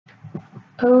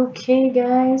Okay,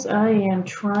 guys, I am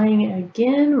trying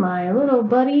again. My little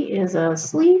buddy is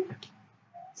asleep,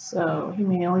 so he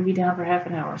may only be down for half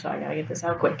an hour, so I gotta get this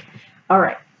out quick. All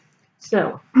right,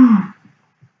 so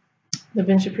the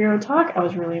Ben Shapiro talk, I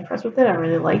was really impressed with it. I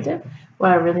really liked it.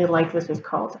 What I really liked was his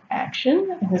call to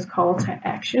action, and his call to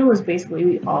action was basically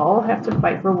we all have to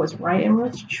fight for what's right and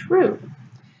what's true,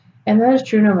 and that is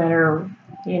true no matter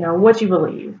what you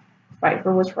believe. Fight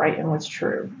for what's right and what's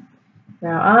true.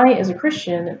 Now, I, as a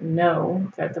Christian,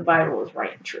 know that the Bible is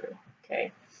right and true.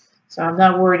 Okay, so I'm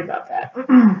not worried about that.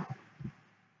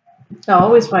 I'll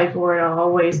always fight for it. I'll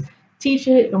always teach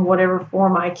it in whatever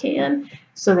form I can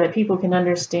so that people can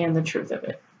understand the truth of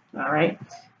it. All right.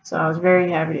 So I was very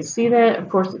happy to see that. Of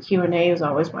course, the Q&A was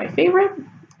always my favorite.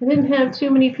 I didn't have too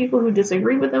many people who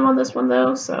disagreed with them on this one,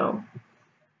 though. So,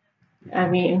 I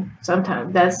mean,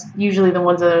 sometimes that's usually the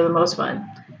ones that are the most fun.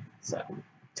 So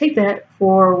take that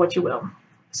for what you will.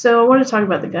 So I want to talk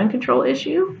about the gun control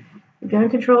issue. The gun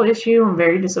control issue, I'm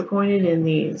very disappointed in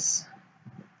these.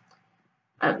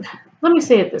 Let me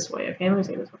say it this way, okay? Let me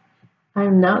say it this way.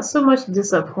 I'm not so much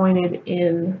disappointed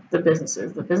in the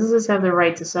businesses. The businesses have the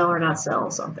right to sell or not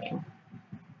sell something.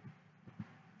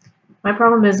 My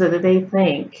problem is that they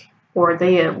think, or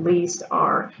they at least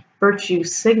are virtue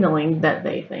signaling that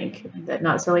they think that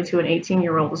not selling to an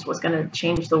 18-year-old is what's going to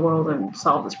change the world and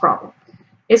solve this problem.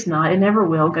 It's not. It never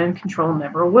will. Gun control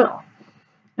never will.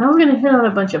 And I was going to hit on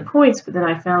a bunch of points, but then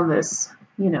I found this,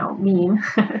 meme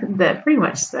that pretty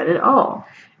much said it all.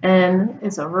 And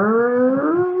it's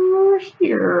over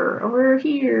here,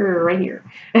 right here.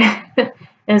 And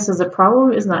it says the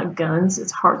problem is not guns,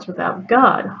 it's hearts without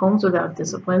God, homes without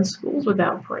discipline, schools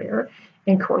without prayer,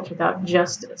 and courts without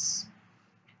justice.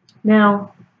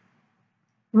 Now,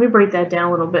 let me break that down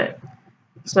a little bit.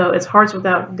 So it's hearts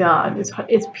without God.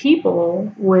 It's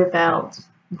people without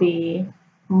the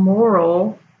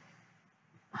moral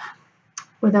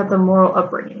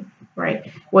upbringing,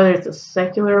 right? Whether it's a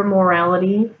secular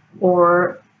morality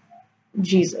or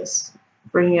Jesus,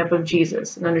 bringing up of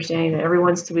Jesus and understanding that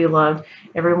everyone's to be loved,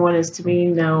 everyone is to be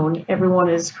known, everyone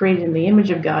is created in the image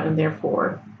of God and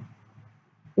therefore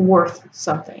worth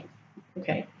something.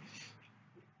 Okay.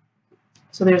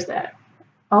 So there's that.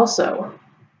 Also,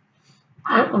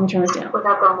 let me turn this down.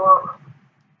 All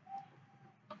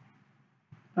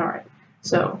right.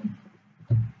 So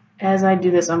as I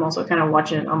do this, I'm also kind of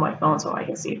watching it on my phone so I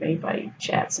can see if anybody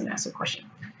chats and asks a question.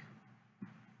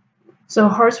 So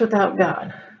hearts without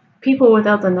God. People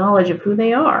without the knowledge of who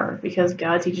they are, because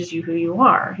God teaches you who you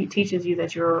are. He teaches you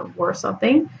that you're worth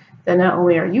something, that not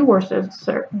only are you worth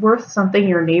something,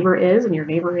 your neighbor is, and your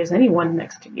neighbor is anyone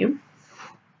next to you.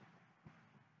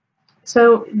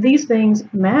 So these things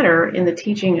matter in the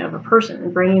teaching of a person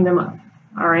and bringing them up.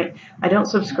 All right. I don't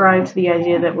subscribe to the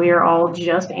idea that we are all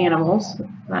just animals.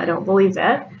 I don't believe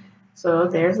that. So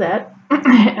there's that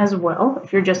as well.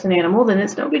 If you're just an animal, then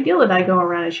it's no big deal that I go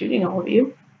around and shooting all of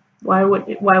you. Why would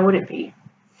it be?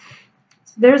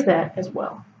 So there's that as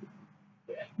well.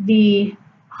 The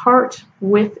heart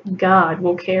with God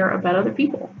will care about other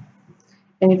people.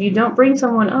 And if you don't bring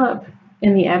someone up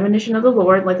in the admonition of the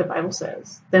Lord, like the Bible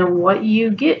says, then what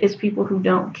you get is people who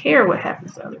don't care what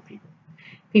happens to other people.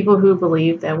 People who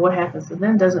believe that what happens to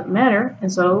them doesn't matter,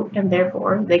 and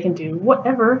therefore they can do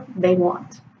whatever they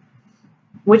want,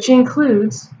 which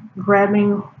includes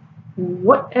grabbing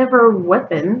whatever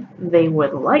weapon they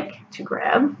would like to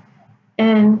grab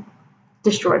and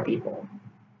destroy people.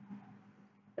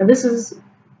 And this is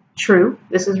true.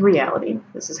 This is reality.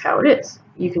 This is how it is.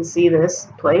 You can see this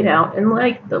played out in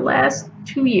like the last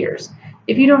 2 years.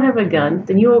 If you don't have a gun,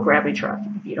 then you will grab a truck.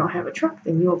 If you don't have a truck,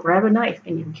 then you will grab a knife,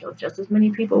 and you can kill just as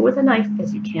many people with a knife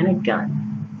as you can a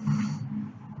gun.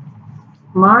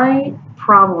 My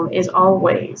problem is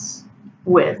always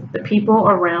with the people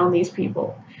around these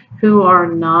people who are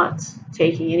not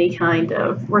taking any kind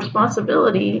of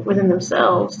responsibility within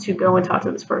themselves to go and talk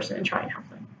to this person and try and help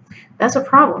them. That's a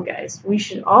problem, guys. We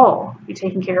should all be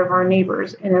taking care of our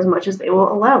neighbors in as much as they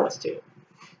will allow us to,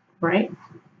 right?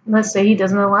 Let's say he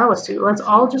doesn't allow us to. Let's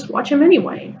all just watch him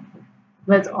anyway.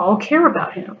 Let's all care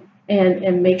about him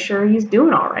and make sure he's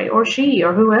doing all right, or she,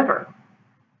 or whoever.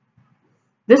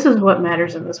 This is what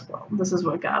matters in this world. This is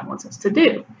what God wants us to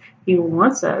do. He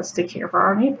wants us to care for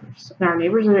our neighbors. And our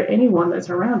neighbors are anyone that's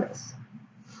around us.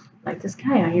 Like this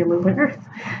guy out here moving earth.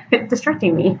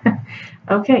 Distracting me.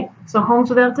 Okay, so homes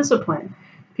without discipline.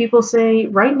 People say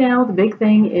right now the big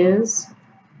thing is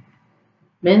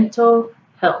mental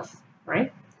health,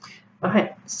 right?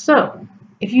 Okay, so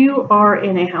If you are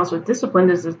in a house with discipline,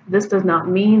 this does not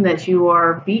mean that you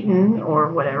are beaten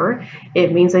or whatever.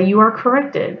 It means that you are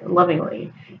corrected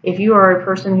lovingly. If you are a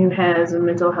person who has a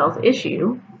mental health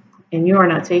issue and you are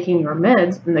not taking your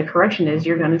meds, then the correction is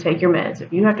you're going to take your meds.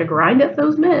 If you have to grind up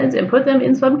those meds and put them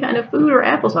in some kind of food or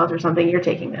applesauce or something, you're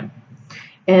taking them.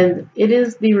 And it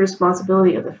is the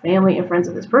responsibility of the family and friends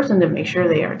of this person to make sure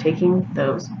they are taking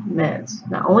those meds.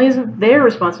 Not only is it their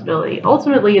responsibility,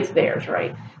 ultimately it's theirs,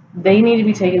 right? They need to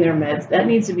be taking their meds. That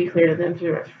needs to be clear to them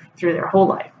through their whole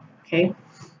life, okay?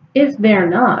 If they're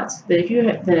not, then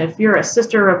if you're a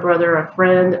sister, a brother, a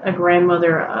friend, a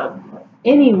grandmother,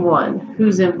 anyone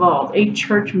who's involved, a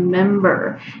church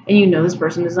member, and you know this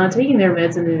person is not taking their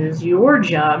meds, and it is your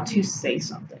job to say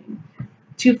something,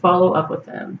 to follow up with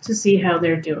them, to see how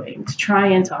they're doing, to try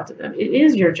and talk to them. It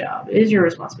is your job. It is your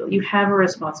responsibility. You have a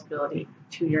responsibility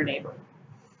to your neighbor.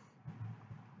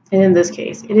 And in this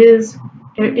case, it is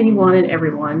anyone and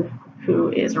everyone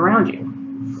who is around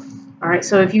you. All right,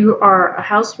 so if you are a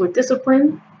house with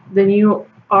discipline, then you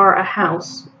are a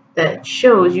house that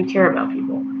shows you care about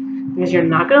people. Because you're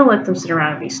not going to let them sit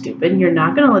around and be stupid. You're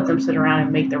not going to let them sit around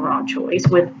and make the wrong choice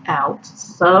without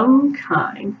some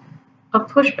kind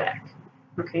of pushback.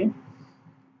 Okay?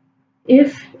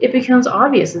 If it becomes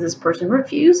obvious that this person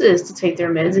refuses to take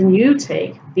their meds and you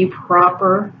take the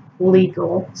proper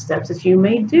legal steps that you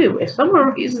may do. If someone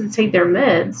refuses to take their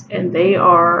meds and they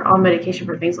are on medication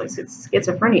for things like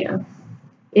schizophrenia,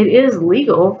 it is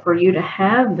legal for you to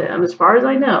have them, as far as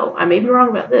I know. I may be wrong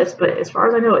about this, but as far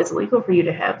as I know, it's legal for you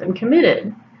to have them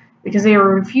committed because they are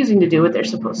refusing to do what they're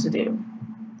supposed to do.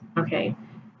 Okay?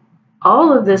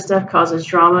 All of this stuff causes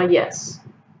drama, yes,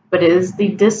 but it is the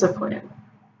discipline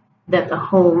that the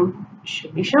home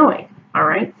should be showing, all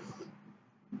right?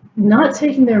 Not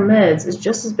taking their meds is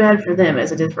just as bad for them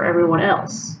as it is for everyone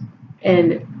else.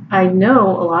 And I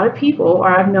know a lot of people, or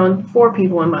I've known 4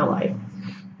 people in my life,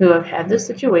 who have had this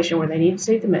situation where they need to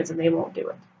take the meds and they won't do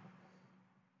it.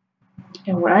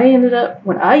 And what I ended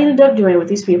up doing with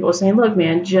these people is saying, look,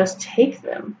 man, just take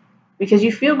them because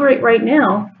you feel great right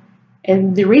now.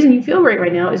 And the reason you feel great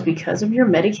right now is because of your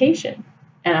medication.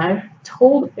 And I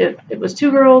told, it was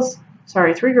 3 girls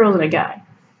and a guy.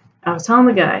 I was telling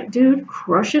the guy, dude,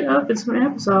 crush it up in some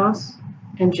applesauce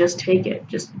and just take it.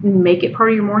 Just make it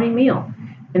part of your morning meal.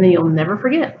 And then you'll never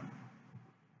forget.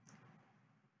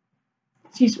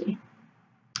 Excuse me.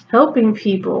 Helping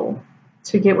people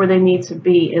to get where they need to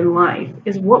be in life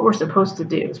is what we're supposed to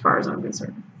do as far as I'm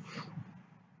concerned.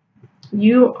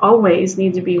 You always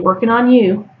need to be working on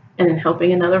you and then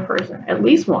helping another person, at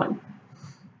least one.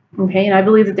 Okay, and I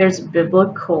believe that there's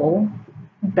biblical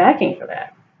backing for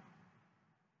that.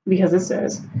 Because it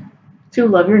says to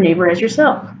love your neighbor as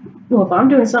yourself. Well, if I'm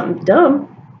doing something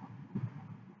dumb,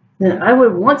 then I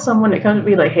would want someone to come to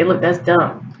be like, hey, look, that's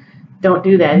dumb. Don't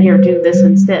do that. Here, do this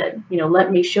instead.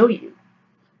 Let me show you.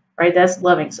 Right? That's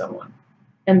loving someone.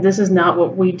 And this is not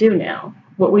what we do now.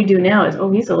 What we do now is,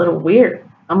 oh, he's a little weird.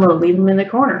 I'm going to leave him in the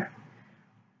corner.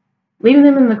 Leaving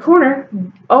them in the corner,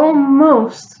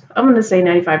 almost, I'm going to say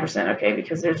 95%, okay,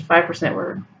 because there's 5%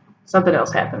 where something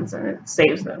else happens and it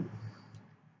saves them.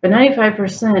 But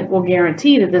 95% will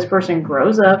guarantee that this person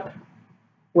grows up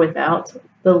without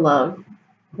the love,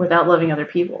 without loving other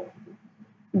people.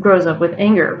 Grows up with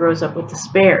anger, grows up with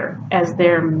despair as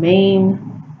their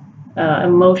main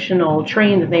emotional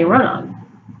train that they run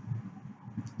on.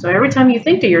 So every time you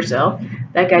think to yourself,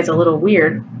 that guy's a little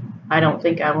weird, I don't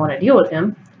think I want to deal with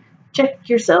him, check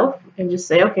yourself and just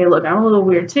say, okay, look, I'm a little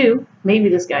weird too. Maybe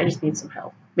this guy just needs some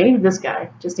help. Maybe this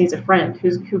guy just needs a friend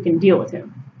who can deal with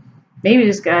him. Maybe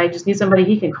this guy just needs somebody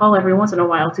he can call every once in a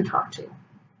while to talk to.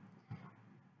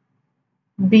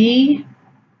 Be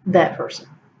that person.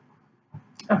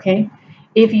 Okay?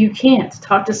 If you can't,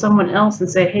 talk to someone else and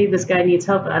say, hey, this guy needs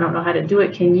help, but I don't know how to do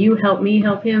it. Can you help me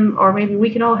help him? Or maybe we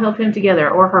can all help him together,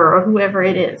 or her, or whoever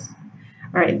it is.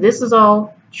 All right, this is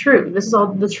all true. This is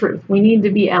all the truth. We need to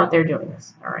be out there doing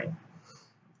this. All right.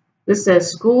 This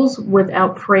says schools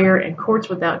without prayer and courts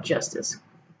without justice.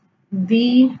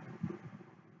 The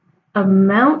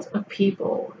amount of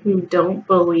people who don't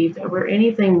believe that we're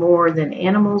anything more than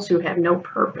animals who have no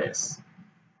purpose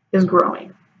is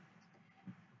growing.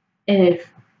 And if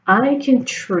I can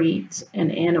treat an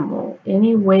animal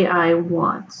any way I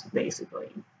want,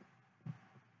 basically,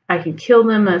 I can kill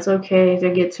them, that's okay, if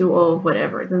they get too old,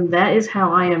 whatever, then that is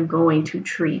how I am going to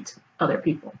treat other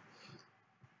people.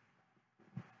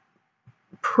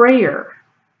 Prayer,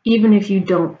 even if you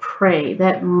don't pray,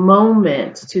 that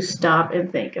moment to stop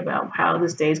and think about how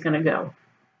this day is going to go.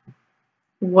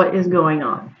 What is going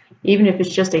on? Even if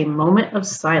it's just a moment of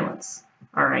silence,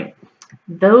 all right?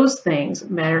 Those things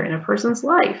matter in a person's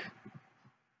life.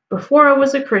 Before I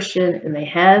was a Christian and they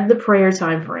had the prayer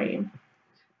time frame,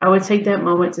 I would take that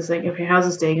moment to think, okay, how's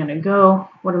this day going to go?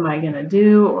 What am I going to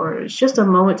do? Or it's just a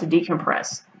moment to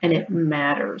decompress, and it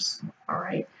matters. All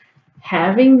right.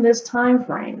 Having this time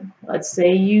frame, let's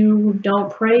say you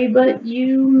don't pray, but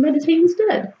you meditate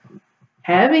instead.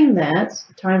 Having that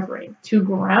time frame to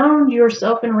ground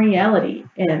yourself in reality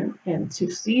and to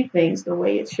see things the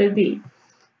way it should be,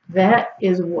 that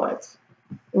is what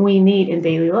we need in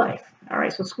daily life. All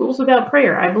right, so school's about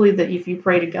prayer. I believe that if you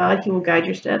pray to God, He will guide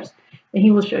your steps and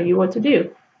He will show you what to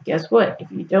do. Guess what?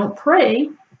 If you don't pray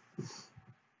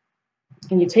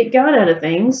and you take God out of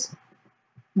things,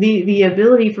 the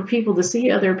ability for people to see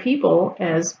other people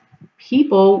as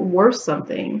people worth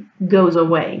something goes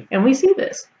away. And we see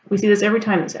this. We see this every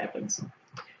time this happens.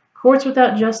 Courts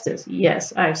without justice.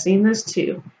 Yes, I've seen this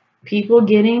too. People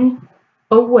getting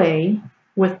away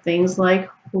with things like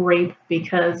rape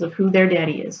because of who their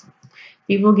daddy is.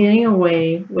 People getting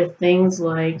away with things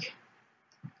like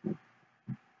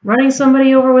running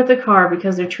somebody over with a car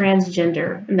because they're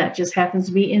transgender and that just happens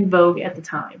to be in vogue at the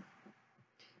time.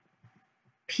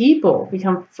 People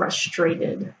become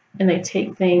frustrated and they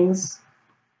take things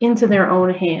into their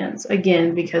own hands,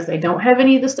 again, because they don't have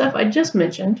any of the stuff I just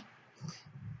mentioned.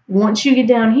 Once you get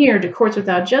down here to courts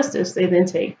without justice, they then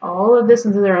take all of this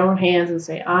into their own hands and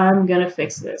say, I'm going to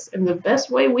fix this. And the best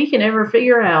way we can ever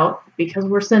figure out, because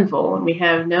we're sinful and we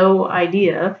have no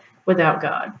idea without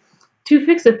God, to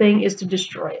fix a thing is to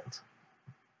destroy it,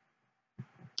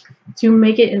 to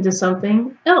make it into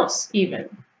something else even.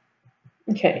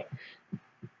 Okay,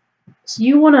 so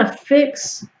you want to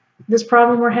fix this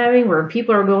problem we're having where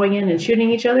people are going in and shooting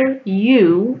each other?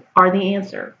 You are the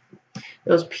answer.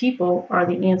 Those people are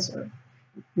the answer.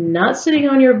 Not sitting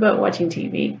on your butt watching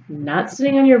TV, not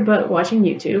sitting on your butt watching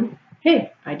YouTube.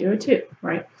 Hey, I do it too,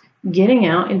 right? Getting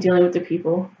out and dealing with the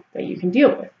people that you can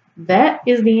deal with. That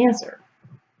is the answer.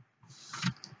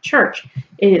 Church.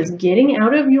 It is getting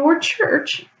out of your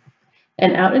church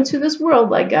and out into this world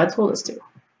like God told us to,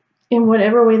 in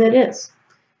whatever way that is.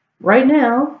 Right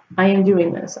now, I am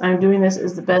doing this. I'm doing this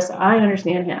as the best I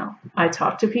understand how. I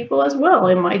talk to people as well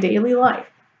in my daily life.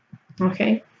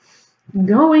 Okay?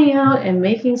 Going out and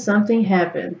making something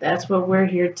happen, that's what we're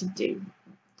here to do.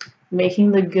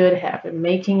 Making the good happen,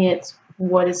 making it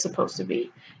what it's supposed to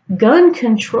be. Gun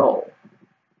control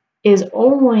is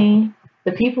only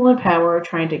the people in power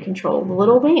trying to control the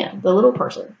little man, the little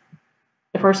person,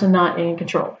 the person not in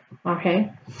control.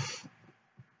 Okay?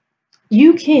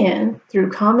 You can,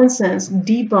 through common sense,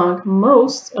 debunk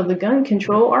most of the gun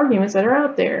control arguments that are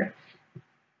out there.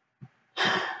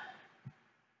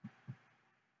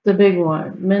 The big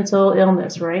one, mental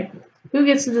illness, right? Who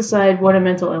gets to decide what a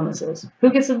mental illness is?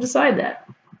 Who gets to decide that?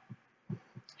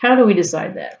 How do we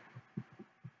decide that?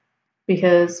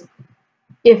 Because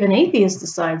if an atheist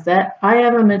decides that, I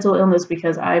have a mental illness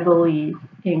because I believe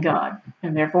in God,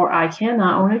 and therefore I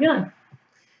cannot own a gun.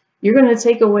 You're going to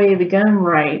take away the gun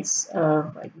rights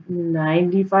of like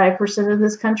 95% of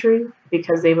this country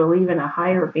because they believe in a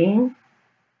higher being?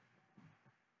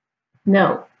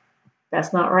 No,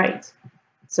 that's not right.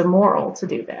 It's immoral to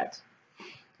do that.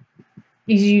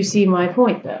 You see my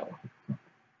point, though.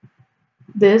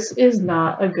 This is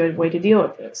not a good way to deal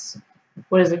with this.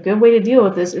 What is a good way to deal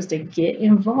with this is to get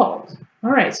involved.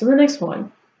 All right, so the next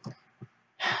one.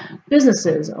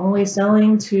 Businesses only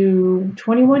selling to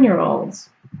 21-year-olds.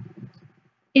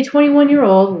 A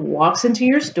 21-year-old walks into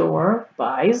your store,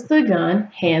 buys the gun,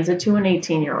 hands it to an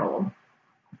 18-year-old.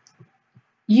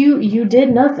 You did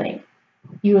nothing.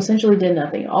 You essentially did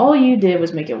nothing. All you did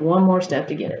was make it one more step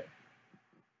to get it.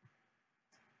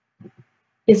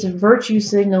 It's virtue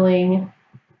signaling,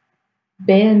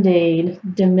 band-aid,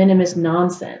 de minimis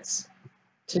nonsense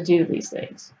to do these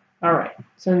things. All right,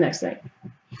 so the next thing.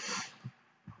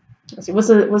 Let's see, what's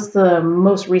the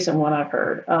most recent one I've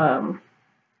heard?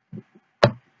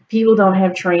 People don't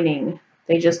have training.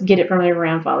 They just get it from their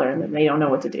grandfather and then they don't know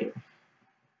what to do.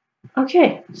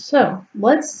 Okay, so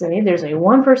let's say there's a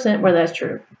 1% where that's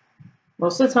true.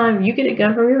 Most of the time, you get a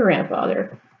gun from your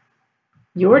grandfather.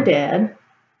 Your dad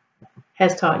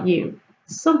has taught you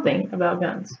something about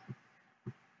guns.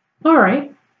 All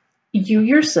right, you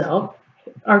yourself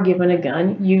are given a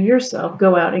gun. You yourself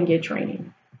go out and get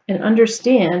training and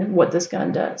understand what this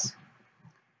gun does.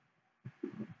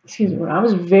 Excuse me, when I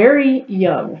was very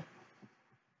young,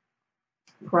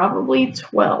 probably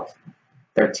 12,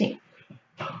 13,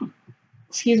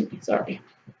 excuse me, sorry,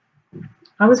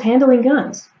 I was handling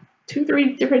guns, 2,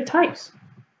 3 different types.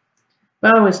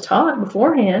 But I was taught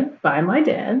beforehand by my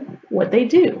dad what they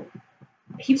do.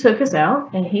 he took us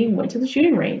out and he went to the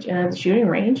shooting range. And at the shooting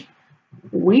range,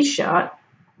 we shot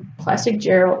plastic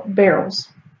jugs,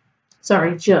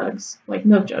 like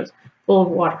milk jugs, full of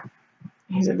water.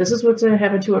 He said, this is what's going to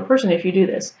happen to a person if you do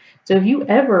this. So if you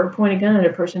ever point a gun at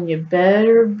a person, you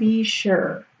better be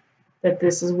sure that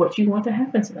this is what you want to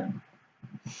happen to them.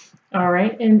 All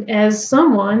right. And as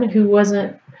someone who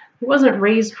wasn't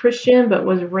raised Christian, but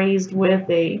was raised with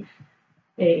a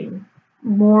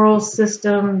moral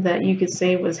system that you could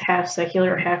say was half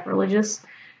secular, half religious,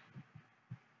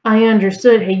 I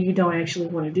understood, hey, you don't actually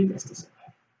want to do this to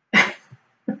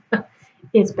somebody.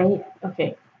 It's bad.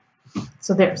 Okay.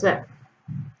 So there's that.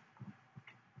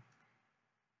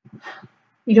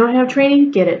 You don't have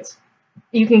training? Get it.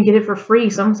 You can get it for free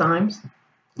sometimes.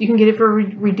 You can get it for a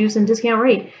reduced and discount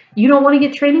rate. You don't want to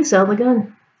get training? Sell the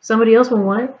gun. Somebody else will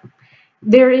want it.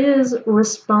 There is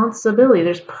responsibility.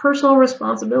 There's personal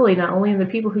responsibility, not only in the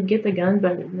people who get the gun,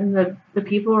 but in the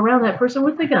people around that person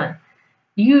with the gun.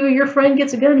 Your friend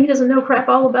gets a gun, he doesn't know crap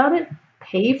all about it.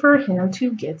 Pay for him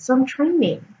to get some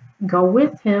training. Go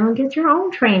with him and get your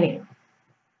own training.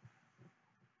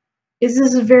 This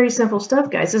is very simple stuff,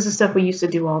 guys. This is stuff we used to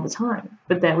do all the time,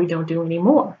 but that we don't do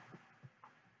anymore.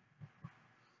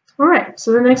 All right,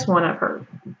 so the next one I've heard.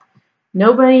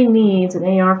 Nobody needs an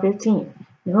AR-15.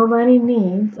 Nobody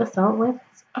needs assault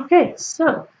weapons. Okay,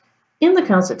 so in the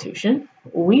Constitution,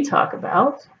 we talk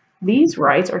about these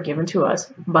rights are given to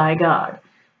us by God.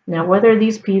 Now, whether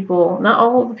these people, not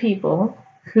all of the people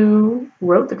who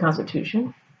wrote the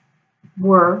Constitution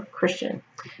were Christian,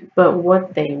 but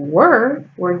what they were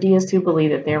deists who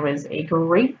believed that there was a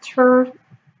greater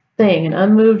thing, an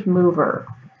unmoved mover,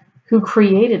 who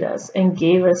created us and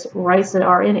gave us rights that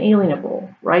are inalienable,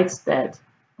 rights that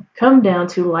come down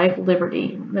to life,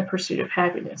 liberty, and the pursuit of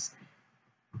happiness.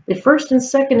 The First and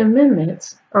Second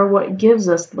Amendments are what gives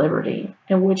us liberty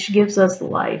and which gives us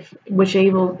life, which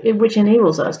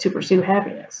enables us to pursue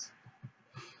happiness.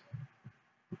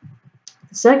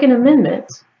 The Second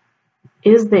Amendment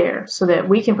is there so that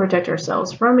we can protect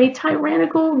ourselves from a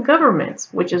tyrannical government,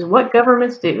 which is what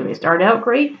governments do. They start out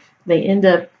great, they end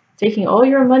up taking all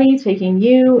your money, taking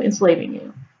you, enslaving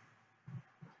you.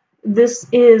 This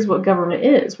is what government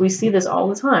is. We see this all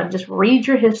the time. Just read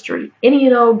your history. Any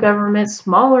and all government,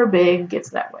 small or big, gets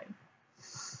that way.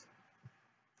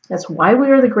 That's why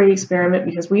we are the great experiment,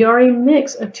 because we are a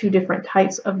mix of two different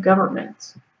types of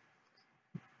governments.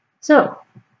 So,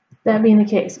 that being the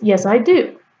case, yes, I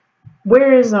do.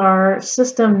 Where is our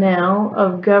system now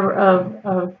of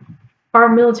our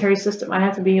military system? I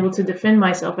have to be able to defend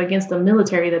myself against the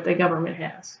military that the government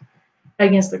has,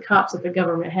 against the cops that the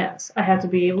government has. I have to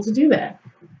be able to do that.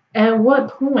 At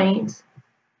what point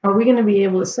are we going to be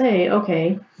able to say,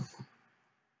 okay,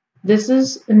 this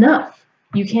is enough.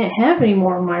 You can't have any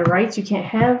more of my rights. You can't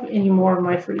have any more of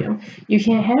my freedom. You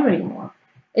can't have any more.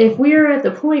 If we are at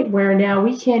the point where now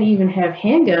we can't even have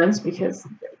handguns, because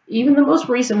even the most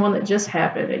recent one that just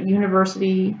happened at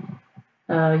University,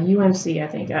 UMC, I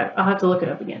think. I'll have to look it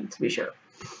up again to be sure.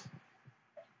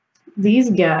 These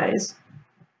guys,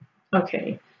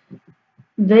 okay,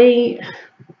 I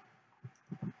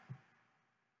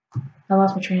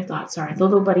lost my train of thought. Sorry, the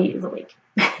little buddy is awake.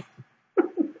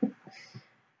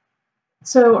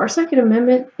 So our Second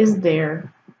Amendment is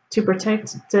there to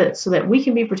protect, so that we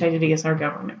can be protected against our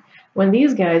government. When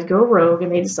these guys go rogue and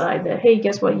they decide that, hey,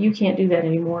 guess what, you can't do that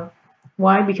anymore.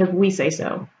 Why? Because we say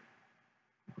so.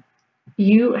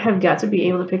 You have got to be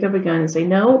able to pick up a gun and say,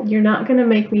 no, you're not going to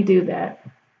make me do that.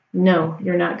 No,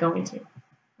 you're not going to.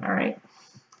 All right.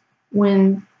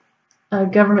 When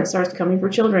government starts coming for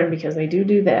children, because they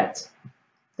do that,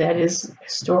 that is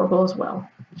historical as well.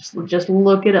 Just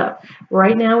look it up.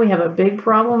 Right now we have a big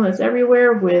problem that's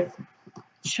everywhere with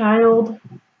child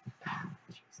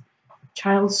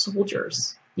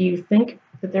soldiers. You think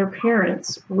that their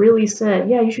parents really said,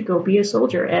 yeah, you should go be a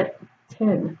soldier at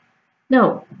 10.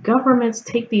 No, governments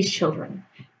take these children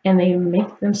and they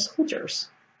make them soldiers.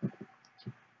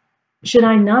 Should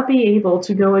I not be able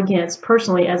to go against,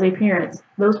 personally as a parent,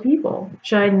 those people?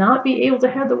 Should I not be able to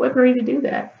have the weaponry to do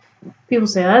that? People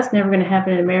say, that's never going to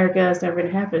happen in America, that's never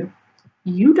going to happen.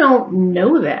 You don't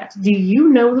know that. Do you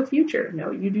know the future? No,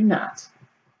 you do not.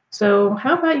 So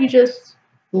how about you just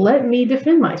let me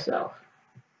defend myself?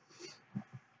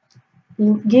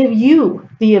 Give you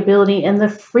the ability and the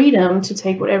freedom to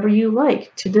take whatever you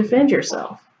like to defend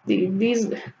yourself.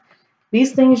 These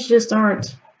things just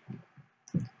aren't,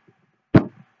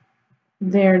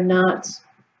 they're not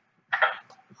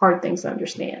hard things to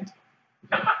understand.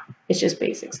 It's just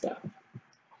basic stuff.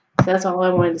 So that's all I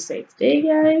wanted to say today,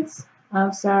 guys.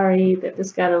 I'm sorry that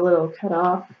this got a little cut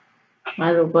off.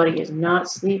 My little buddy is not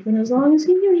sleeping as long as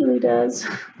he usually does.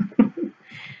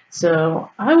 So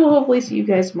I will hopefully see you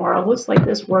guys tomorrow. It looks like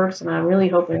this works, and I'm really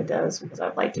hoping it does because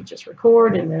I'd like to just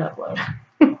record and then upload.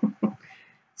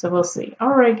 So we'll see.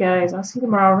 All right, guys. I'll see you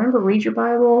tomorrow. Remember, read your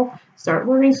Bible. Start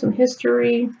learning some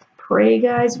history. Pray,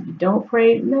 guys. If you don't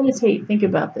pray, meditate. Think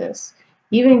about this.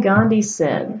 Even Gandhi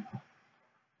said,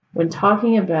 when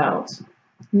talking about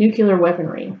nuclear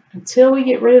weaponry, until we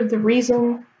get rid of the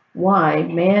reason why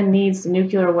man needs the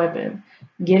nuclear weapon,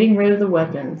 getting rid of the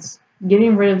weapons,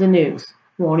 getting rid of the nukes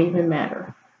won't even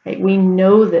matter. Right? We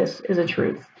know this is a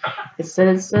truth. It's said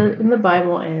in the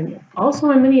Bible and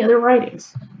also in many other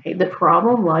writings. Okay? The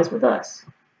problem lies with us,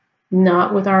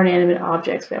 not with our inanimate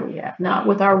objects that we have, not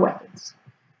with our weapons.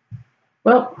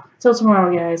 Well, till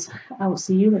tomorrow, guys. I will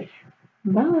see you later.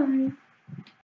 Bye.